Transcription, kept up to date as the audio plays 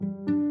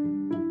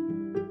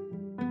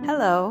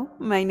Hello,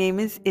 my name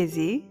is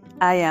Izzy.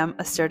 I am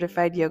a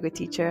certified yoga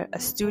teacher, a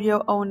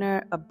studio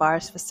owner, a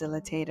bars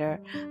facilitator,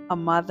 a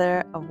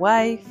mother, a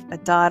wife, a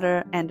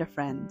daughter, and a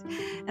friend.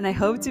 And I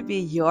hope to be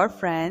your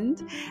friend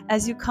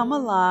as you come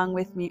along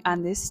with me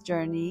on this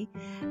journey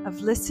of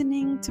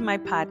listening to my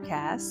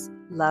podcast,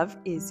 Love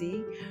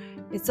Izzy.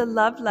 It's a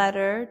love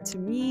letter to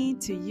me,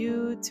 to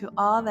you, to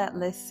all that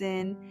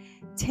listen,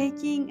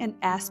 taking an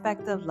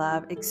aspect of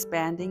love,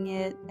 expanding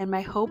it. And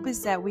my hope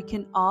is that we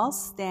can all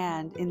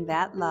stand in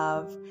that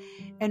love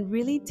and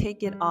really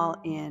take it all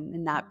in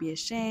and not be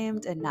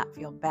ashamed and not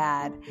feel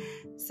bad.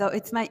 So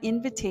it's my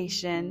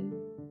invitation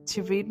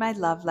to read my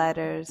love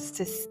letters,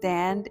 to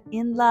stand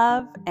in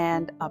love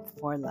and up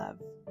for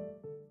love.